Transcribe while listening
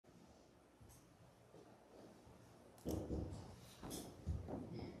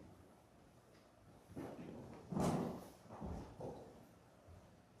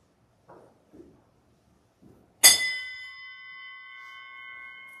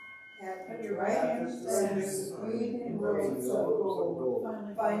At your right hand stands the Queen in robes of gold,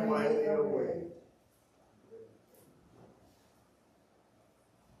 finally arrayed.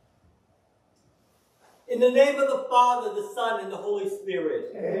 In the name of the Father, the Son, and the Holy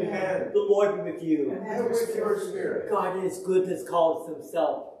Spirit. Amen. The Lord be with you. And with your spirit. God in his goodness calls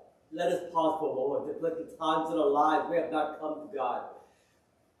himself. Let us pause for a moment to reflect the times in our lives we have not come to God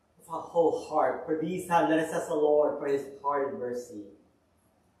with our whole heart. For these times, let us ask the Lord for his pardon and mercy.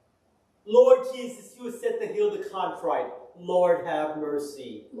 Lord Jesus, you are sent to heal the contrite. Lord, have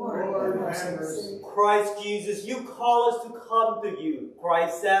mercy. Lord, have mercy. Christ Jesus, you call us to come to you.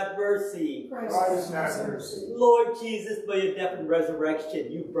 Christ, have mercy. Christ, have mercy. Lord Jesus, by your death and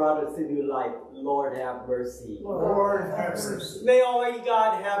resurrection, you brought us to new life. Lord, have mercy. Lord, have mercy. May Almighty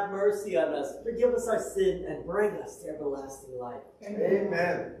God have mercy on us, forgive us our sin, and bring us to everlasting life.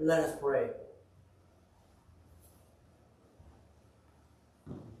 Amen. Let us pray.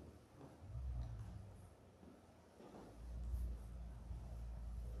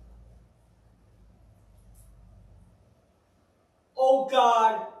 O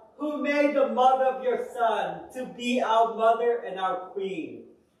God, who made the mother of your Son to be our mother and our queen,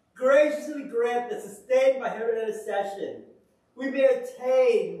 graciously grant that, sustained by her intercession, we may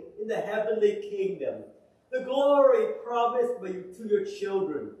attain in the heavenly kingdom the glory promised by you to your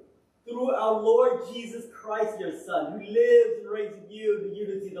children, through our Lord Jesus Christ, your Son, who lives and reigns with you in the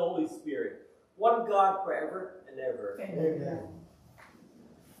unity of the Holy Spirit, one God forever and ever. Amen.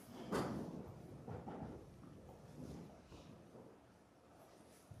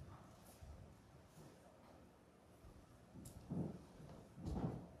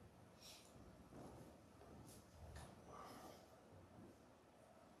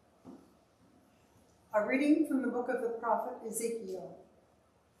 A reading from the book of the prophet Ezekiel.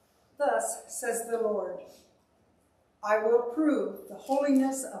 Thus says the Lord, I will prove the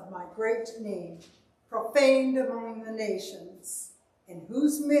holiness of my great name, profaned among the nations, in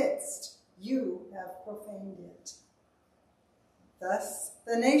whose midst you have profaned it. Thus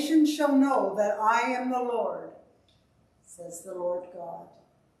the nations shall know that I am the Lord, says the Lord God,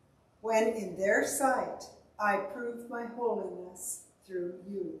 when in their sight I prove my holiness through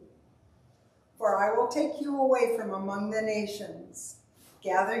you. For I will take you away from among the nations,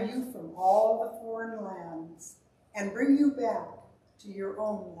 gather you from all the foreign lands, and bring you back to your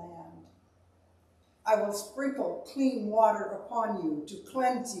own land. I will sprinkle clean water upon you to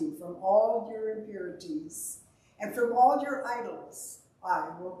cleanse you from all your impurities, and from all your idols I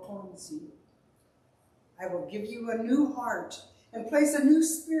will cleanse you. I will give you a new heart and place a new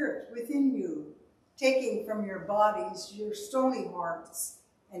spirit within you, taking from your bodies your stony hearts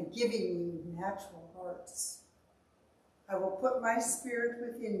and giving you natural hearts. I will put my spirit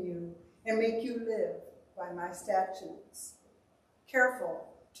within you and make you live by my statutes, careful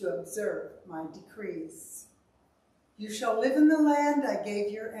to observe my decrees. You shall live in the land I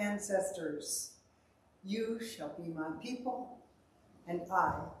gave your ancestors. You shall be my people, and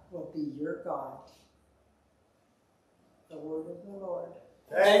I will be your God. The word of the Lord.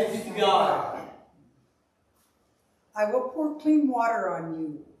 Thanks be to God. I will pour clean water on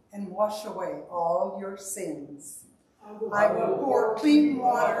you and wash away all your sins. I will pour clean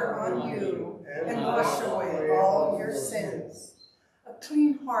water on you and wash away all your sins. A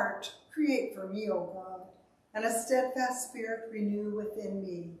clean heart create for me, O God, and a steadfast spirit renew within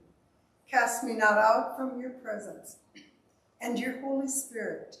me. Cast me not out from your presence, and your Holy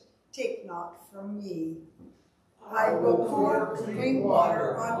Spirit take not from me. I will pour clean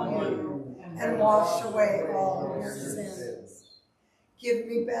water on you and wash away all your sins. Give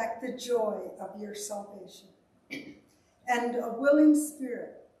me back the joy of your salvation, and a willing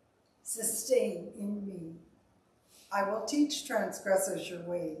spirit sustain in me. I will teach transgressors your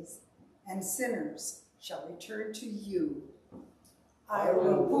ways, and sinners shall return to you. I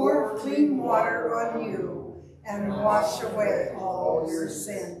will pour clean water on you and wash away all your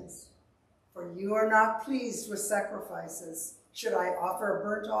sins. For you are not pleased with sacrifices. Should I offer a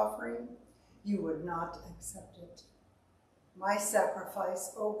burnt offering, you would not accept it. My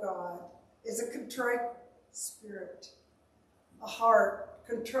sacrifice, O God, is a contrite spirit, a heart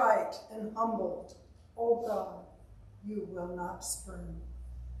contrite and humbled. O God, you will not spurn.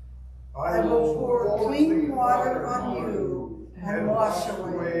 I will pour clean water on you and wash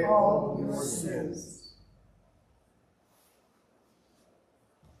away all your sins.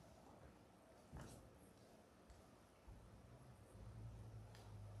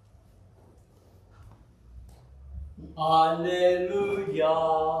 Alleluia,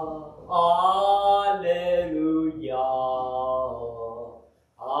 alleluia,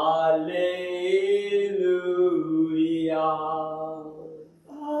 alleluia,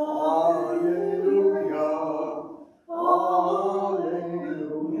 alleluia.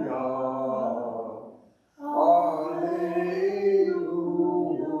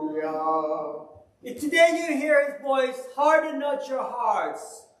 at your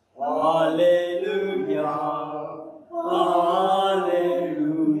hearts. Hallelujah. Hallelujah.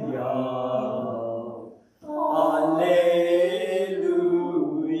 Hallelujah.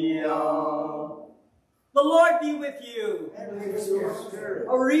 The Lord be with you. And with your spirit.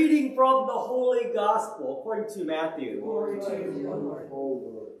 A reading from the Holy Gospel according to Matthew. Glory to you, Lord.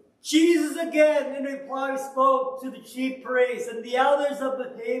 Jesus again in reply spoke to the chief priests and the elders of the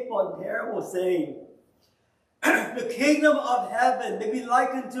people in parable, saying, the kingdom of heaven may be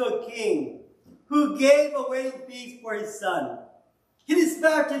likened to a king who gave a wedding feast for his son. He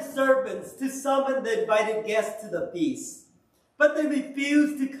dispatched his servants to summon the invited guests to the feast, but they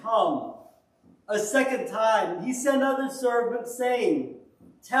refused to come. A second time, he sent other servants, saying,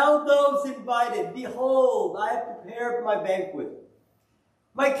 tell those invited, behold, I have prepared my banquet.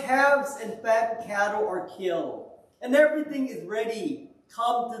 My calves and fat cattle are killed, and everything is ready.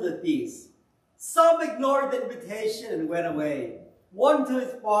 Come to the feast. Some ignored the invitation and went away, one to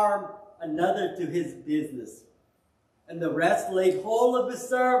his farm, another to his business. And the rest laid hold of his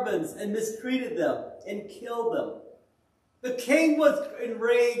servants and mistreated them and killed them. The king was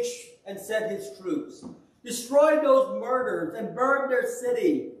enraged and sent his troops, destroyed those murderers, and burned their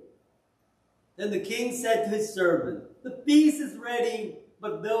city. Then the king said to his servant, the feast is ready,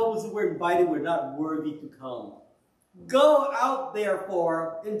 but those who were invited were not worthy to come. Go out,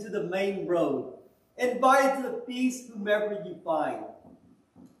 therefore, into the main road, invite to the feast whomever you find.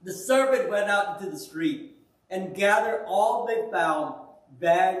 The servant went out into the street and gathered all they found,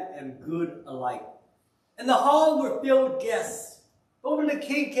 bad and good alike. And the hall were filled with guests. But when the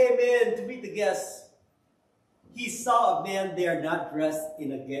king came in to meet the guests, he saw a man there not dressed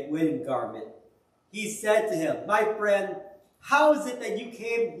in a wedding garment. He said to him, my friend, how is it that you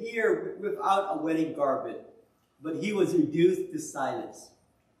came here without a wedding garment? But he was reduced to silence.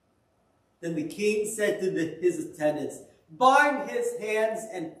 Then the king said to his attendants, bind his hands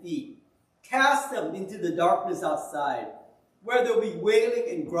and feet, cast them into the darkness outside, where there will be wailing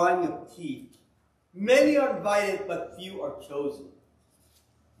and grinding of teeth. Many are invited, but few are chosen.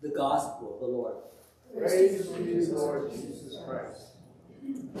 The Gospel of the Lord. Praise to you, Lord Jesus Christ.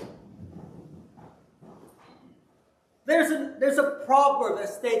 There's a proverb that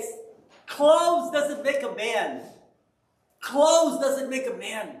states, clothes doesn't make a man. Clothes doesn't make a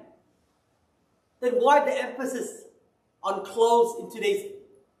man. Then why the emphasis on clothes in today's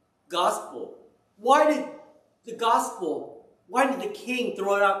gospel? Why did the king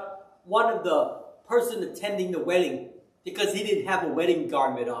throw out one of the person attending the wedding because he didn't have a wedding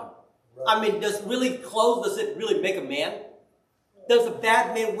garment on? Right. I mean, does it really make a man? Does a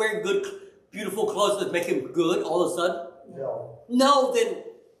bad man wearing good, beautiful clothes make him good all of a sudden? No. No, then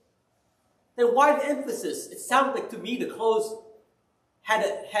why the emphasis? It sounded like to me the clothes had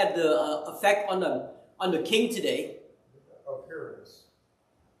the effect on the king today. Appearance.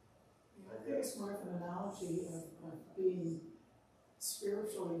 I think it's more of an analogy of being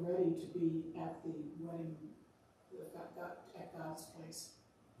spiritually ready to be at the wedding, at God's place.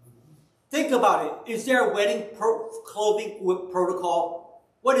 Think about it. Is there a wedding clothing protocol?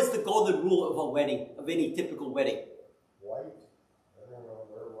 What is the golden rule of a wedding, of any typical wedding? White. I don't know,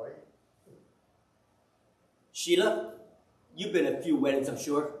 wear white. Sheila, you've been at a few weddings, I'm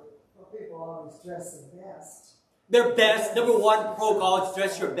sure. Well, people always dress their best. Their best. Number one protocol is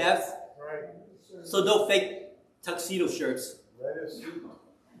dress your best. Right. So no fake tuxedo shirts. Let us suit.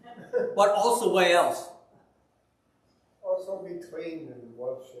 But also what else? Also be clean and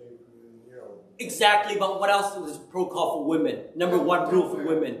well shaved, you know. Exactly, but what else is protocol for women? Number one rule for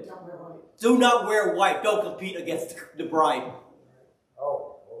women. Don't wear white. Do not wear white. Don't compete against the bride.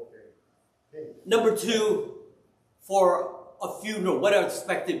 Oh, okay. Pink. Number two, for a funeral, what are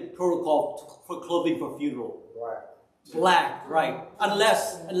expected protocol for clothing for funeral? Black. Black, right.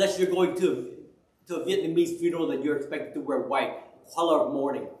 Unless you're going to a Vietnamese funeral, then you're expected to wear white, color of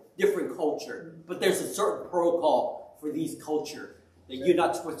mourning, different culture. But there's a certain protocol for these culture that you're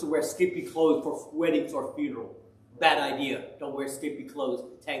not supposed to wear skimpy clothes for weddings or funeral. Bad idea. Don't wear skimpy clothes,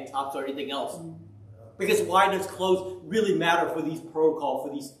 tank tops, or anything else. Because why does clothes really matter for these protocol,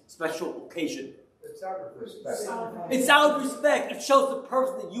 for these special occasions? It's out of respect. It's out of respect. It shows the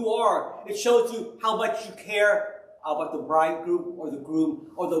person that you are. It shows you how much you care about the bridegroom or the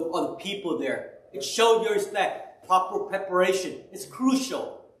groom or the people there. It shows your respect. Proper preparation is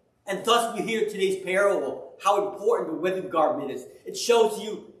crucial. And thus we hear today's parable, how important the wedding garment is. It shows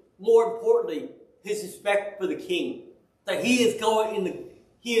you, more importantly, his respect for the king. That he is going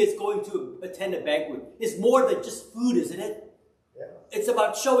to attend a banquet. It's more than just food, isn't it? Yeah. It's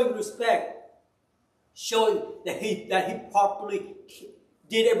about showing respect. Showing that he properly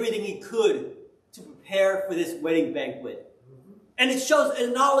did everything he could to prepare for this wedding banquet. And it shows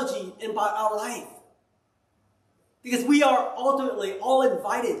an analogy about our life. Because we are ultimately all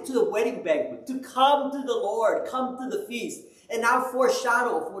invited to the wedding banquet, to come to the Lord, come to the feast. And our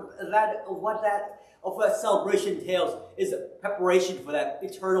foreshadow of what celebration entails is a preparation for that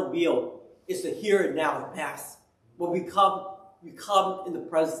eternal meal. It's the here and now, the Mass. When we come in the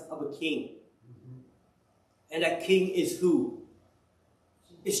presence of a king. And that king is who?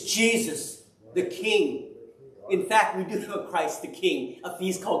 It's Jesus, the King. In fact, we do have Christ the King, a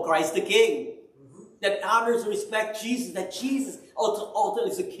feast called Christ the King, that honors and respects Jesus, that Jesus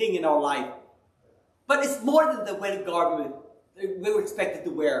ultimately is the King in our life. But it's more than the wedding garment that we're expected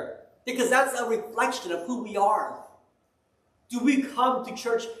to wear, because that's a reflection of who we are. Do we come to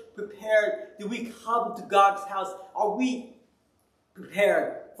church prepared? Do we come to God's house? Are we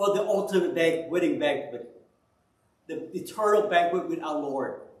prepared for the ultimate wedding banquet? The eternal banquet with our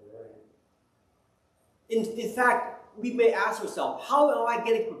Lord. In fact, we may ask ourselves, how am I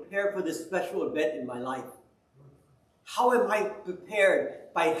getting prepared for this special event in my life? How am I prepared?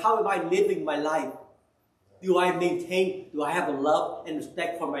 How am I living my life? Do I have a love and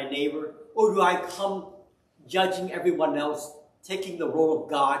respect for my neighbor? Or do I come judging everyone else, taking the role of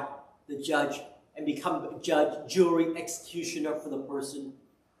God, the judge, and become a judge, jury, executioner for the person?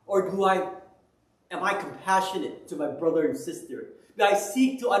 Or am I compassionate to my brother and sister? Do I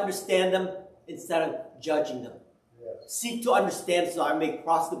seek to understand them instead of judging them? Yes. Seek to understand so I may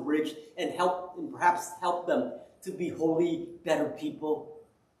cross the bridge and perhaps help them to be holy, better people.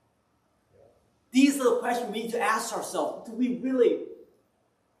 Yeah. These are the questions we need to ask ourselves. Do we really,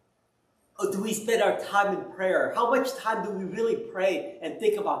 or do we spend our time in prayer? How much time do we really pray and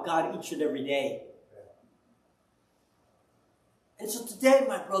think about God each and every day? And so today,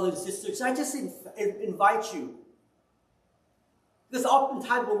 my brothers and sisters, I just invite you. Because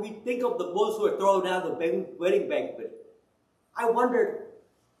oftentimes when we think of those who are thrown out of the wedding banquet, I wondered,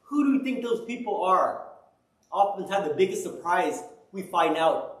 who do you think those people are? Oftentimes the biggest surprise we find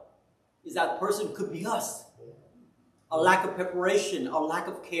out is that person could be us. A lack of preparation, a lack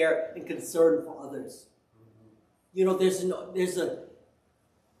of care and concern for others. You know,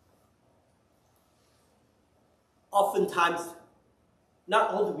 oftentimes,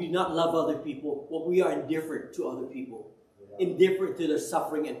 not only do we not love other people, but we are indifferent to other people. Yeah. Indifferent to their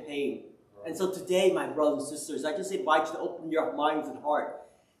suffering and pain. Right. And so today, my brothers and sisters, I just invite you to open your minds and heart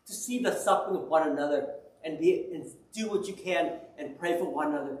to see the suffering of one another and do what you can and pray for one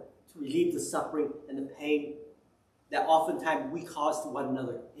another to relieve the suffering and the pain that oftentimes we cause to one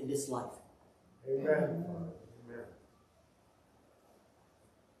another in this life. Amen. Amen.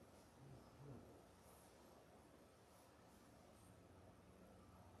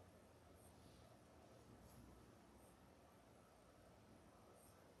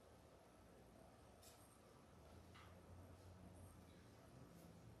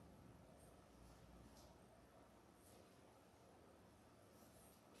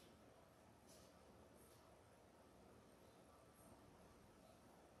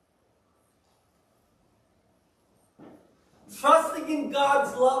 Trusting in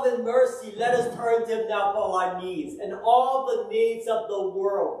God's love and mercy, let us turn to Him now for all our needs and all the needs of the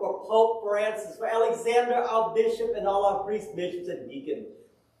world, for Pope Francis, for Alexander, our bishop, and all our priests, bishops, and deacons.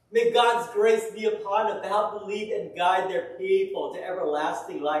 May God's grace be upon them to help to lead and guide their people to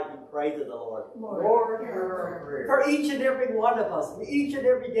everlasting life. We pray to the Lord. Lord, hear our prayer. For each and every one of us, each and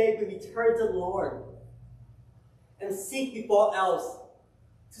every day we turn to the Lord and seek before else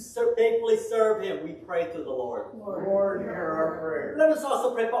to faithfully serve Him. We pray to the Lord. Lord, hear our prayer. Let us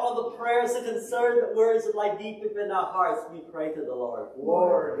also pray for all the prayers and concerns that words that lie deep within our hearts. We pray to the Lord.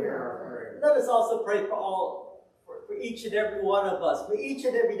 Lord, hear our prayer. Let us also pray for each and every one of us. For each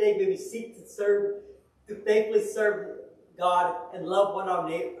and every day may we seek to faithfully serve God and love our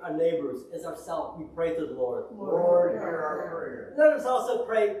neighbors as ourselves. We pray to the Lord. Lord, hear our prayer. Let us also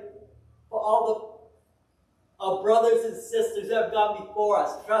pray for all our brothers and sisters who have gone before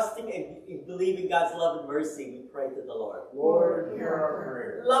us, trusting and believing God's love and mercy. We pray to the Lord. Lord, hear our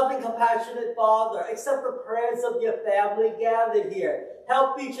prayer. Loving, compassionate Father, accept the prayers of your family gathered here.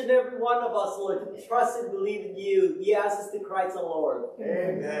 Help each and every one of us, Lord, to trust and believe in you. We ask this to Christ the Lord.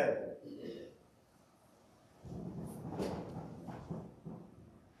 Amen.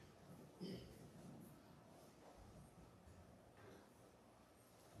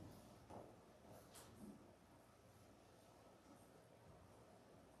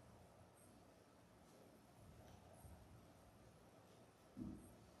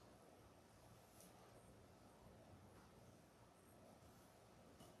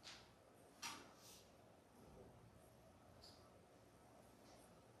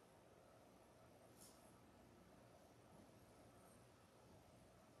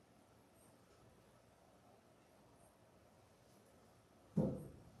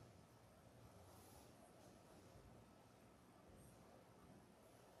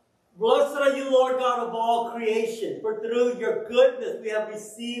 Blessed are you, Lord God of all creation, for through your goodness we have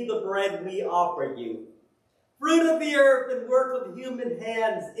received the bread we offer you. Fruit of the earth and work of human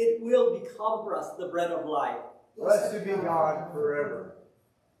hands, it will become for us the bread of life. Blessed be God forever.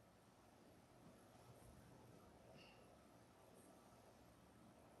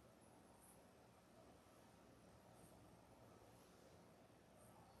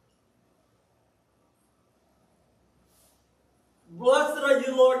 Blessed are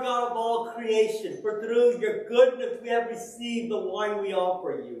you, Lord God of all creation, for through your goodness we have received the wine we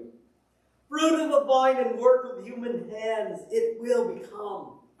offer you. Fruit of the vine and work of human hands, it will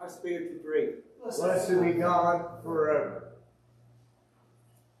become our spiritual drink. Blessed be God forever.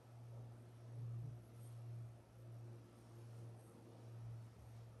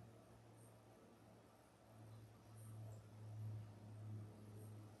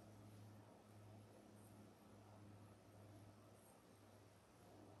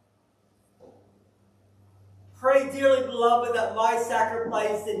 Pray, dearly beloved, that my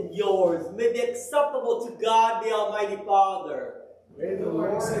sacrifice and yours may be acceptable to God the Almighty Father. May the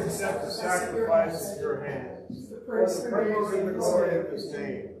Lord accept the sacrifice at your hands, for the praise and the glory of his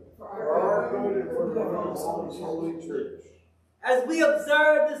name, for our good and for the good of all his holy church. As we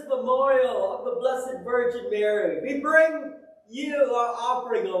observe this memorial of the Blessed Virgin Mary, we bring you our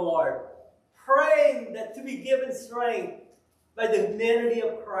offering, O Lord, praying that to be given strength by the humanity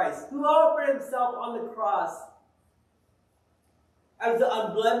of Christ, who offered himself on the cross as the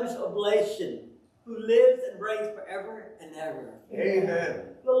unblemished oblation, who lives and reigns forever and ever. Amen.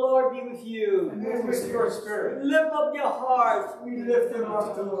 The Lord be with you. And with your spirit. Lift up your hearts. We lift them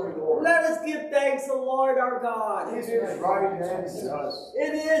up to the Lord. Let us give thanks to the Lord our God. It is right and just.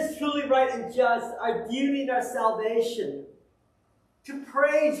 It is truly right and just, our duty and our salvation, to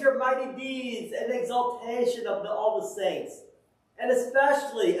praise your mighty deeds and exaltation of all the saints, and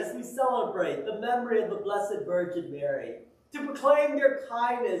especially as we celebrate the memory of the Blessed Virgin Mary, to proclaim your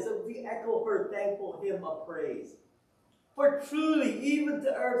kindness and we echo her thankful hymn of praise. For truly, even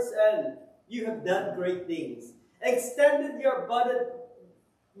to earth's end, you have done great things, extended your abundant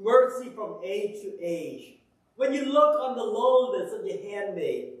mercy from age to age. When you look on the lowliness of your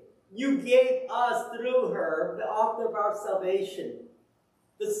handmaid, you gave us through her the author of our salvation,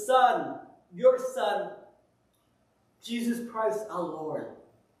 the Son, your Son, Jesus Christ our Lord.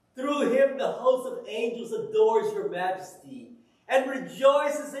 Through him the host of angels adores your majesty and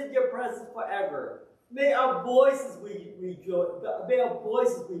rejoices in your presence forever. May our voices we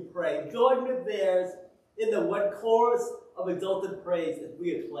pray, join with theirs in the one chorus of exultant praise as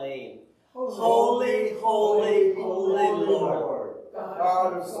we acclaim. Holy, holy, holy Lord,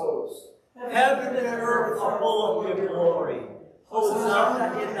 God of hosts. Heaven and earth are full of your glory.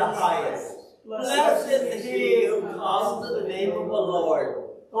 Hosanna in the highest. Blessed is he who comes in the name of the Lord.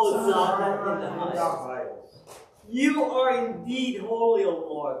 Hosanna in the highest. You are indeed holy, O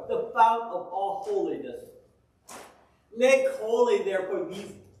Lord, the fount of all holiness. Make holy, therefore,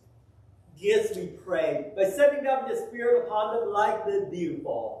 these gifts, we pray, by sending down your Spirit upon them like the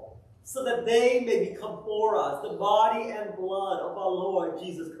dewfall, so that they may become for us the body and blood of our Lord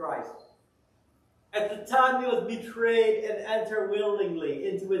Jesus Christ. At the time he was betrayed and entered willingly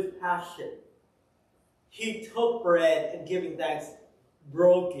into his passion, he took bread and giving thanks,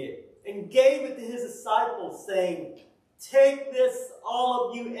 broke it, and gave it to his disciples, saying, "Take this, all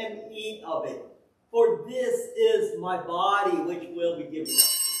of you, and eat of it, for this is my body, which will be given up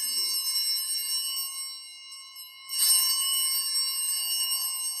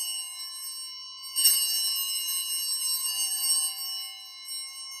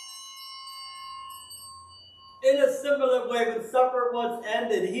to you." In a similar way, when supper was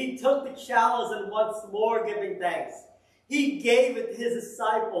ended, he took the chalice and once more giving thanks, he gave it to his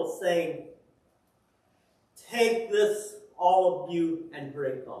disciples, saying, "Take this, all of you, and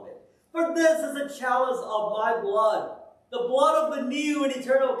drink from it. For this is a chalice of my blood, the blood of the new and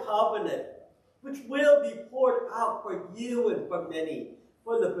eternal covenant, which will be poured out for you and for many,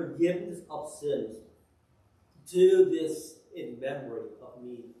 for the forgiveness of sins. Do this in memory of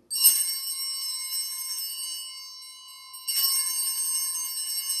me."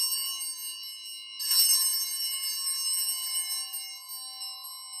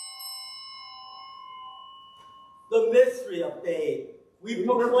 The mystery of faith. We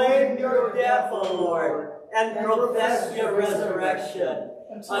proclaim your death, O Lord, and profess your resurrection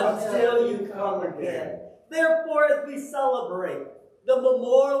until you come again. Therefore, as we celebrate the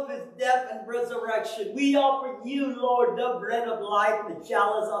memorial of his death and resurrection, we offer you, Lord, the bread of life and the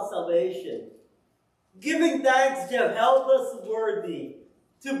chalice of salvation, giving thanks to have held us worthy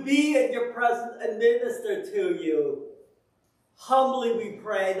to be in your presence and minister to you. Humbly we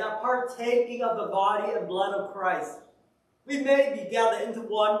pray that partaking of the body and blood of Christ, we may be gathered into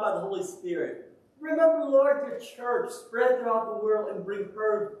one by the Holy Spirit. Remember, Lord, your church spread throughout the world and bring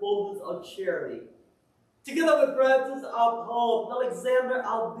her fullness of charity. Together with Francis, our Pope, Alexander,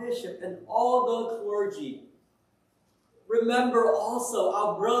 our Bishop, and all the clergy. Remember also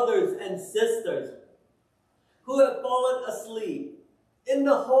our brothers and sisters who have fallen asleep in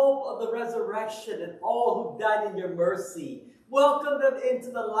the hope of the resurrection, and all who died in your mercy. Welcome them into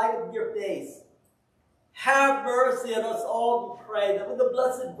the light of your face. Have mercy on us all, we pray, that with the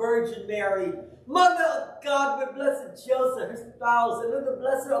Blessed Virgin Mary, Mother of God, with blessed Joseph, her spouse, and with the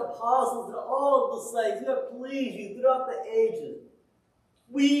blessed apostles and all the saints who have pleased you throughout the ages,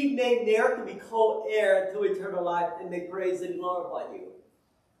 we may merit to be co-heir to eternal life and may praise and glorify you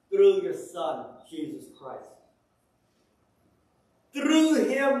through your Son, Jesus Christ. Through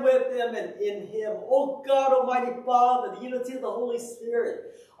him, with him, and in him, O God, Almighty Father, the unity of the Holy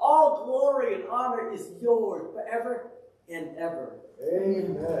Spirit, all glory and honor is yours forever and ever.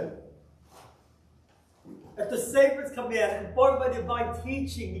 Amen. At the Savior's command, informed by divine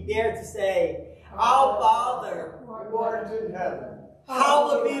teaching, we dare to say, Our Father, who art in heaven,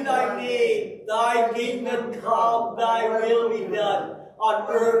 hallowed be thy name. Thy kingdom come, thy will be done, on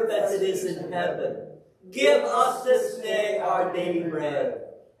earth as it is in heaven. Give us this day our daily bread,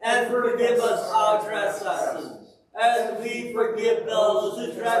 and forgive us our trespasses, as we forgive those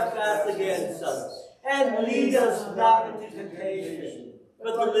who trespass against us. And lead us not into temptation,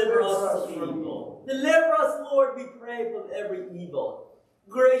 but deliver us from evil. Deliver us, Lord, we pray, from every evil.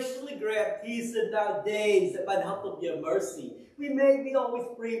 Graciously grant peace in our days, that by the help of your mercy, we may be always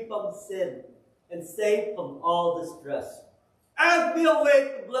free from sin and safe from all distress. As we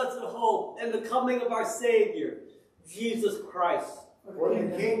await the blessed hope and the coming of our Savior, Jesus Christ. For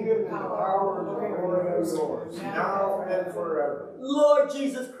the kingdom and the power and the glory are yours, now and forever. Lord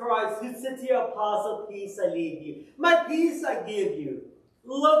Jesus Christ, who said to your apostle, peace I leave you, my peace I give you.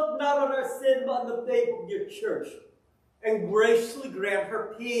 Look not on our sin, but on the faith of your church, and graciously grant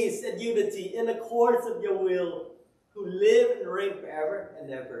her peace and unity in accordance with your will, who live and reign forever and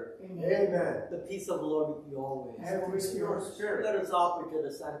ever. Amen. The peace of the Lord with you always. And with your spirit. Let us offer to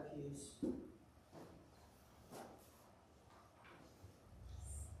the sign of peace.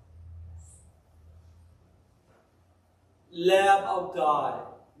 Lamb of God,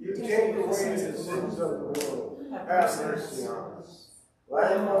 you take away the sins of the world. Have mercy on us.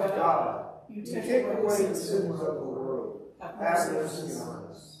 Lamb of God, you take away the sins of the world. Have mercy on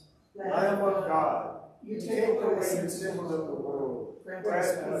us. Lamb of God, you take away the sins of the world. Grant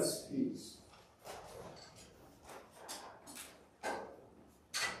us peace.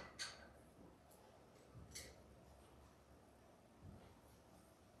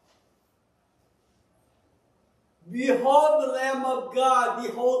 Behold the Lamb of God,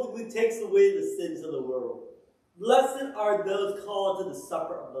 behold him who takes away the sins of the world. Blessed are those called to the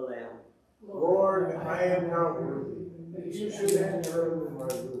supper of the Lamb. Lord, I am not worthy that you should enter under my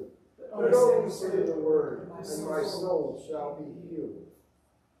roof, but only say the word, and my soul shall be healed.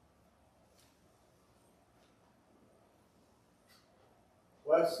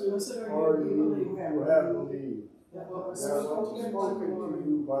 Blessed are you who have believed, that what was spoken to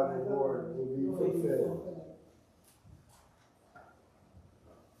you by the Lord will be fulfilled.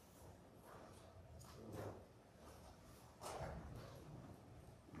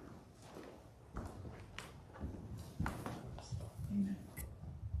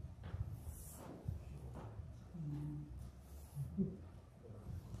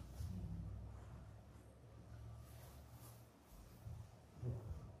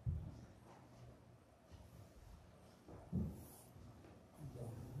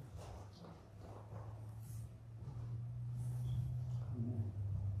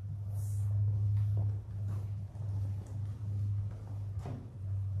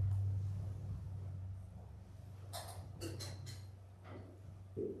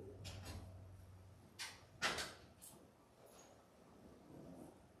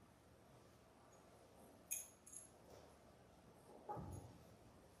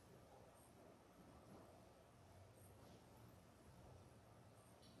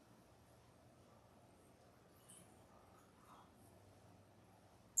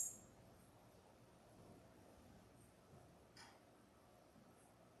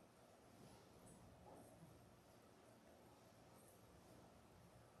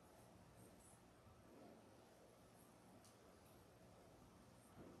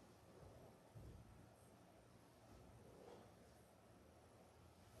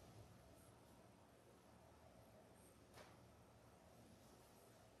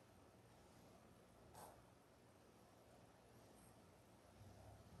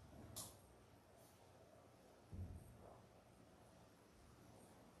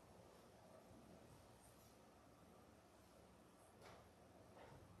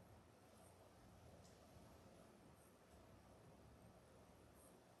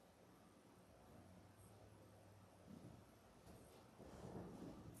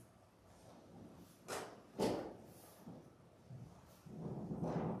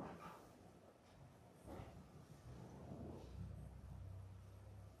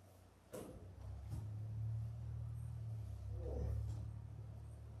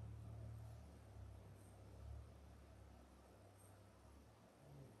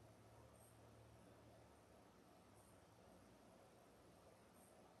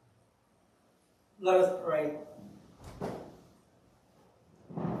 Let us pray.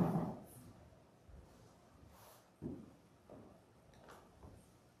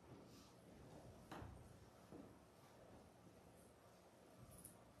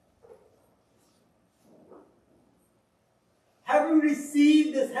 Having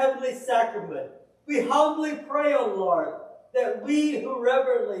received this heavenly sacrament, we humbly pray, O Lord, that we who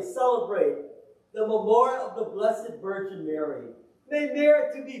reverently celebrate the memorial of the Blessed Virgin Mary may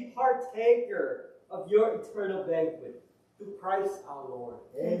merit to be partaker of your eternal banquet. Through Christ our Lord.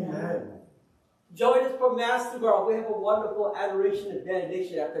 Amen. Join us for Mass tomorrow. We have a wonderful adoration and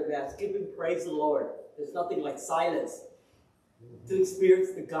benediction after Mass, giving praise to the Lord. There's nothing like silence to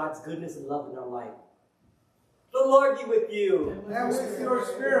experience the God's goodness and love in our life. The Lord be with you. And with your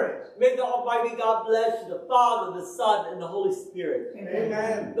spirit. May the Almighty God bless you, the Father, the Son, and the Holy Spirit.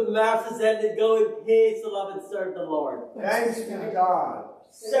 Amen. The Mass is ended. Go in peace to love and serve the Lord. Thanks be to God.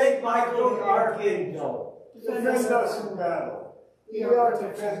 Saint Michael the Archangel, Defend us in battle. Be our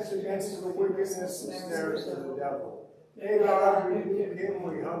defense against the wickedness and snares of the devil. May God rebuke him,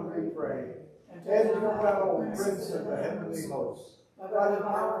 we humbly pray. And you O Prince of the heavenly host, by the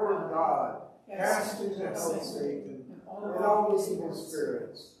power of God, cast into hell Satan and all his evil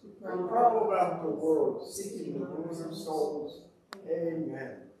spirits, who prowl about the world, seeking the ruin of souls.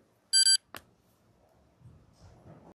 Amen.